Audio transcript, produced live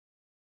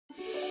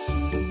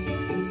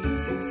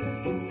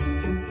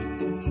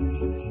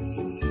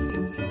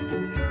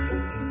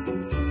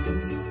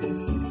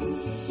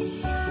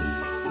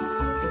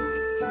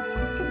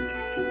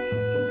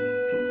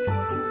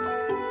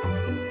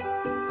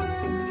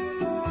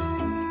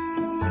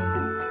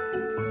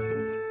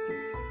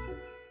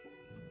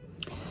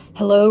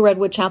Hello,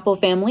 Redwood Chapel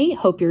family.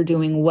 Hope you're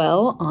doing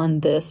well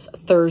on this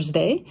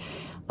Thursday.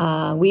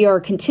 We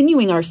are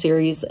continuing our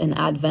series in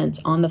Advent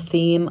on the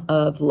theme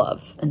of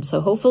love. And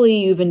so hopefully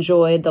you've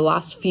enjoyed the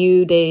last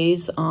few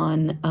days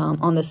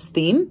on this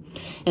theme,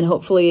 and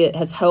hopefully it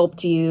has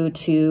helped you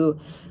to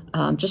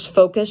just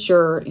focus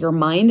your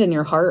mind and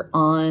your heart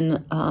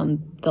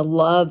on the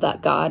love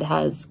that God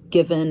has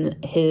given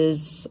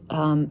his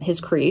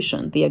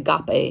creation, the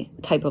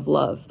agape type of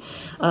love.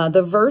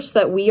 The verse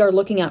that we are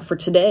looking at for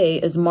today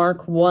is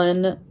Mark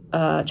 1,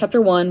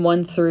 chapter 1,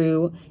 1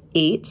 through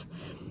 8.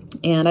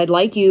 And I'd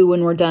like you,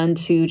 when we're done,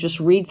 to just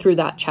read through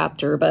that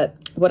chapter. But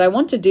what I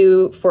want to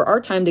do for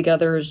our time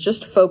together is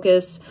just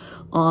focus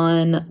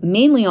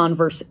mainly on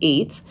verse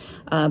 8,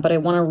 but I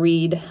want to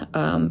read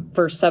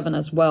verse 7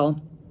 as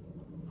well.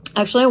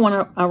 Actually, I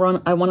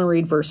want to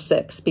read verse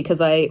 6, because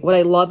what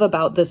I love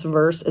about this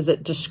verse is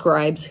it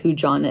describes who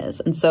John is.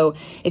 And so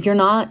if you're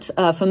not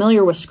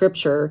familiar with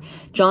scripture,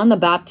 John the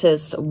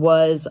Baptist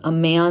was a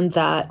man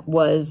that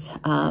was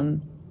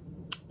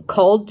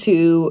called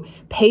to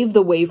pave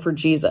the way for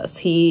Jesus.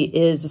 He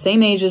is the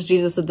same age as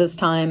Jesus at this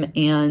time,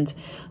 and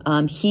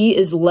he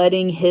is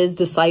letting his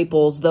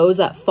disciples, those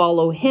that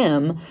follow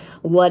him,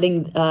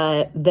 letting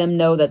them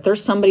know that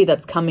there's somebody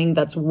that's coming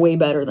that's way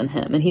better than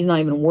him, and he's not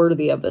even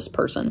worthy of this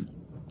person.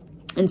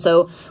 And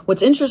so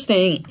what's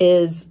interesting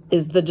is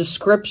the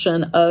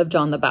description of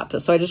John the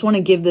Baptist. So I just want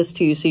to give this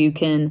to you so you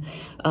can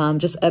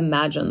just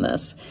imagine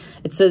this.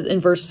 It says in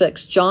verse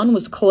 6, John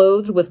was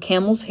clothed with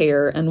camel's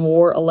hair and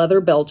wore a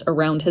leather belt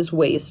around his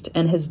waist,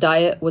 and his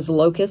diet was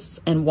locusts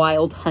and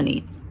wild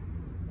honey.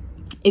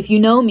 If you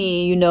know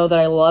me, you know that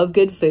I love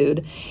good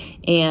food,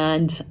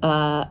 and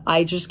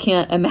I just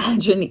can't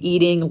imagine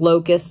eating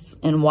locusts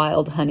and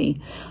wild honey.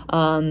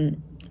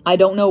 I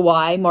don't know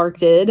why Mark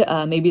did.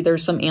 Maybe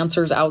there's some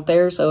answers out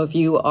there. So if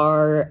you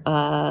are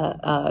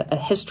a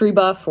history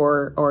buff,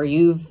 or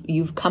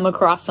you've come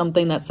across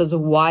something that says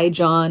why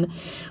John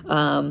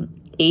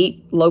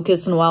ate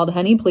locusts and wild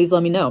honey, please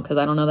let me know, because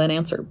I don't know that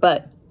answer.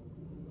 But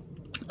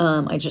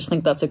I just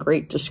think that's a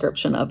great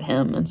description of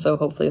him, and so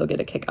hopefully you'll get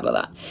a kick out of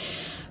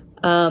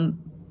that.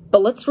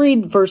 But let's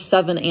read verse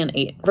 7 and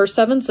 8. Verse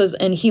 7 says,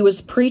 "And he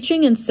was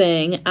preaching and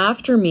saying,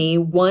 'After me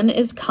one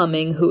is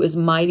coming who is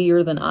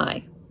mightier than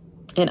I,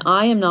 and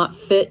I am not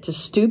fit to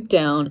stoop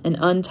down and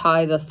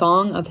untie the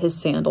thong of his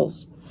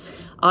sandals.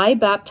 I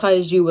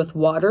baptize you with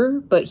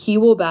water, but he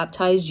will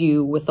baptize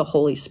you with the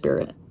Holy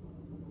Spirit.'"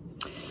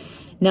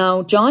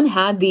 Now, John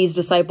had these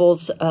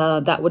disciples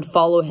that would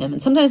follow him.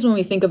 And sometimes when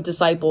we think of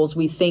disciples,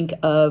 we think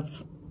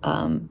of,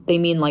 they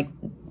mean like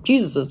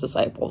Jesus's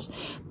disciples.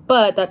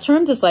 But that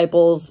term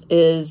disciples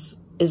is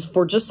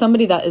for just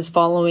somebody that is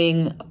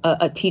following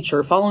a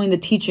teacher, following the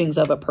teachings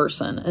of a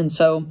person. And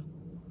so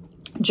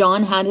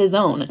John had his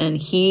own, and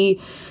he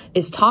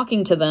is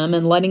talking to them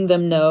and letting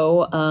them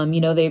know,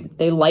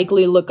 they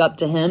likely look up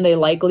to him. They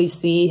likely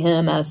see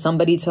him as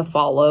somebody to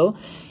follow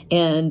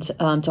and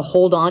to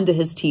hold on to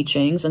his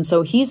teachings. And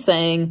so he's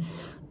saying,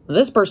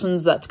 this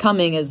person's that's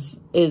coming is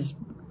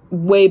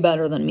way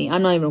better than me.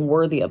 I'm not even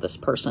worthy of this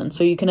person.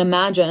 So you can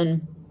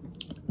imagine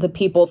the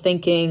people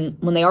thinking,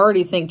 when they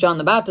already think John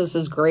the Baptist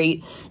is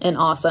great and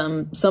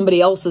awesome,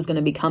 somebody else is going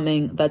to be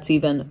coming that's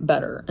even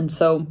better. And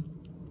so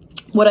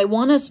what I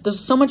want us, there's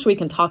so much we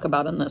can talk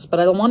about in this,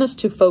 but I want us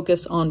to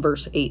focus on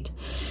verse 8.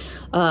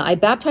 "I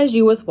baptize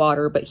you with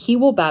water, but he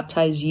will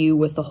baptize you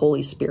with the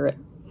Holy Spirit."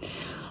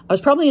 I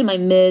was probably in my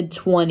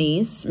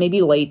mid-20s,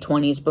 maybe late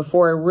 20s,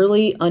 before I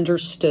really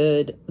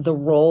understood the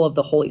role of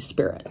the Holy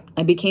Spirit.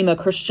 I became a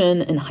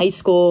Christian in high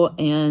school,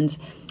 and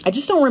I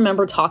just don't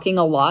remember talking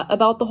a lot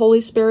about the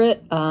Holy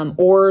Spirit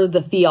or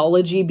the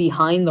theology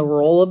behind the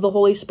role of the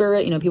Holy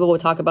Spirit. People would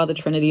talk about the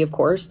Trinity, of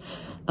course,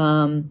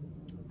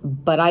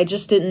 but I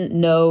just didn't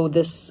know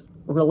this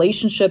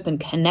relationship and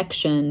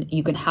connection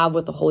you can have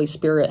with the Holy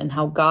Spirit and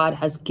how God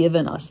has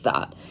given us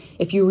that.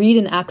 If you read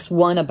in Acts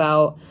 1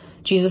 about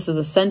Jesus'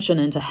 ascension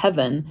into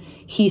heaven,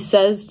 he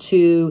says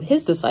to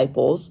his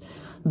disciples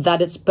that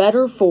it's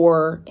better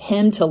for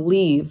him to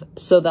leave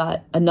so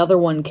that another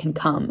one can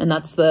come. And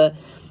that's the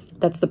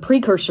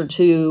precursor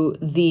to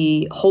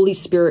the Holy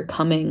Spirit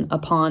coming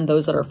upon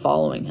those that are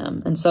following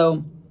him. And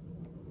so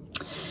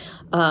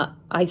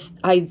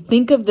I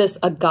think of this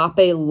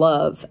agape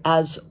love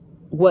as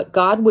what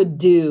God would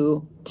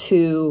do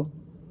to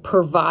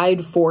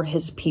provide for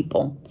his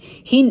people.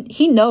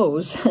 He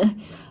knows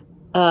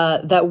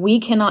that we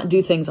cannot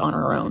do things on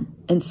our own.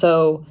 And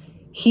so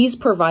he's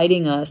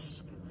providing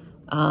us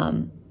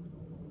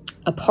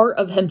a part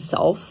of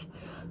himself,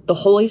 the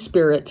Holy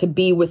Spirit, to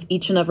be with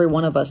each and every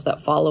one of us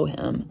that follow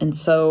him. And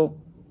so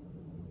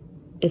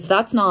if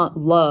that's not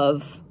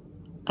love,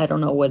 I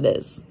don't know what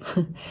is.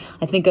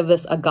 I think of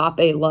this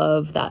agape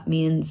love that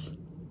means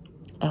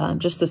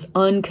just this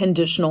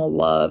unconditional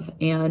love,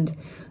 and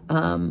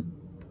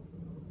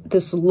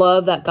this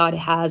love that God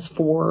has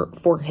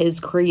for his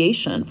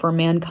creation, for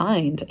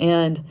mankind,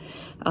 and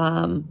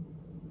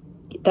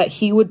that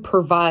he would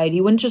provide. He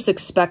wouldn't just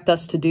expect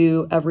us to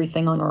do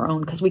everything on our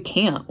own, because we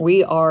can't.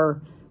 We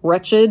are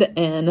wretched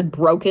and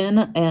broken,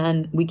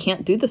 and we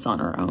can't do this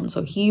on our own.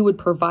 So he would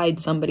provide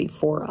somebody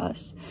for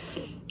us.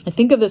 I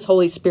think of this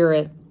Holy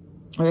Spirit,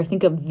 or I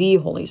think of the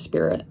Holy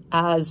Spirit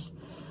as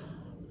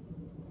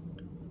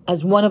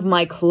one of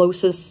my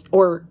closest,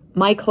 or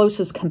my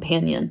closest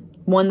companion,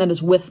 one that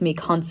is with me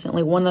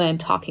constantly, one that I'm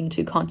talking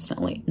to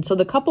constantly. And so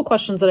the couple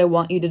questions that I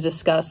want you to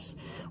discuss,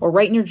 or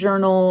write in your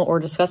journal, or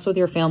discuss with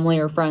your family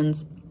or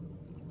friends,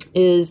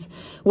 is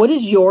what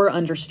is your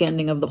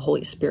understanding of the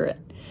Holy Spirit?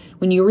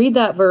 When you read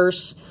that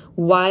verse,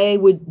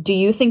 do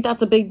you think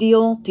that's a big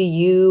deal?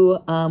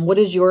 What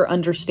is your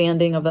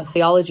understanding of the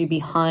theology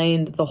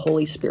behind the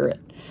Holy Spirit?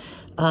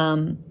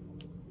 And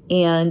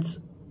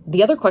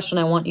the other question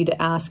I want you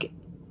to ask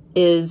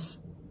is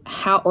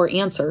how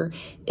is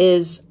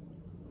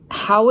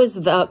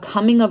the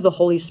coming of the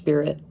Holy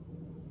Spirit,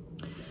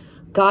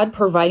 God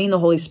providing the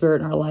Holy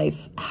Spirit in our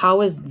life,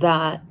 how is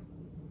that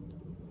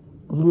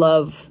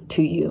love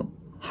to you?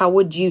 How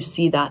would you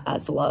see that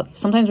as love?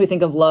 Sometimes we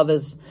think of love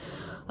as,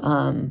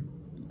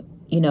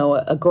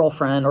 a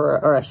girlfriend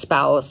or a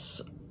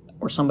spouse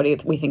or somebody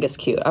we think is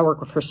cute. I work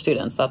with her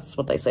students. That's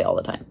what they say all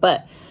the time.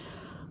 But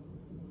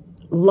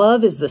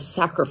love is this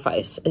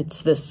sacrifice.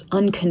 It's this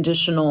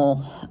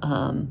unconditional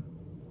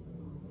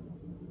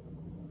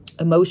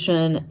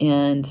emotion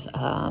and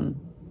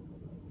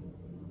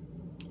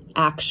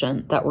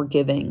action that we're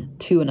giving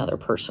to another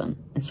person.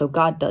 And so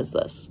God does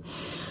this.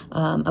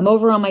 I'm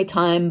over on my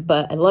time,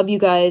 but I love you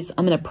guys.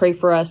 I'm going to pray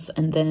for us,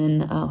 and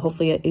then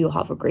hopefully you'll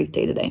have a great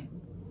day today.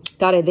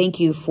 God, I thank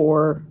you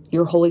for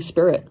your Holy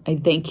Spirit. I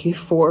thank you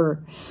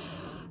for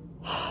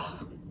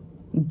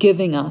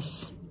giving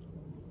us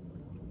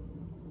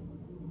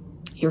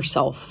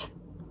yourself.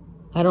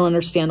 I don't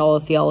understand all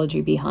the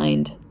theology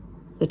behind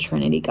the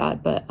Trinity,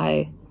 God, but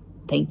I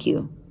thank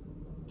you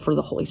for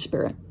the Holy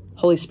Spirit.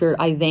 Holy Spirit,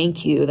 I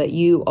thank you that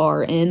you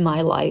are in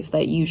my life,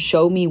 that you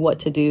show me what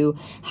to do,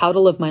 how to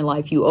live my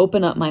life. You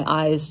open up my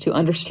eyes to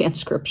understand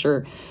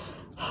Scripture.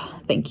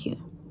 Thank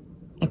you.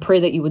 I pray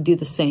that you would do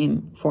the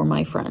same for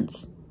my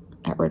friends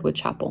at Redwood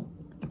Chapel.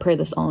 I pray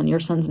this all in your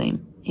Son's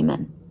name.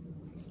 Amen.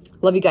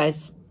 Love you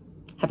guys.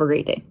 Have a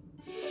great day.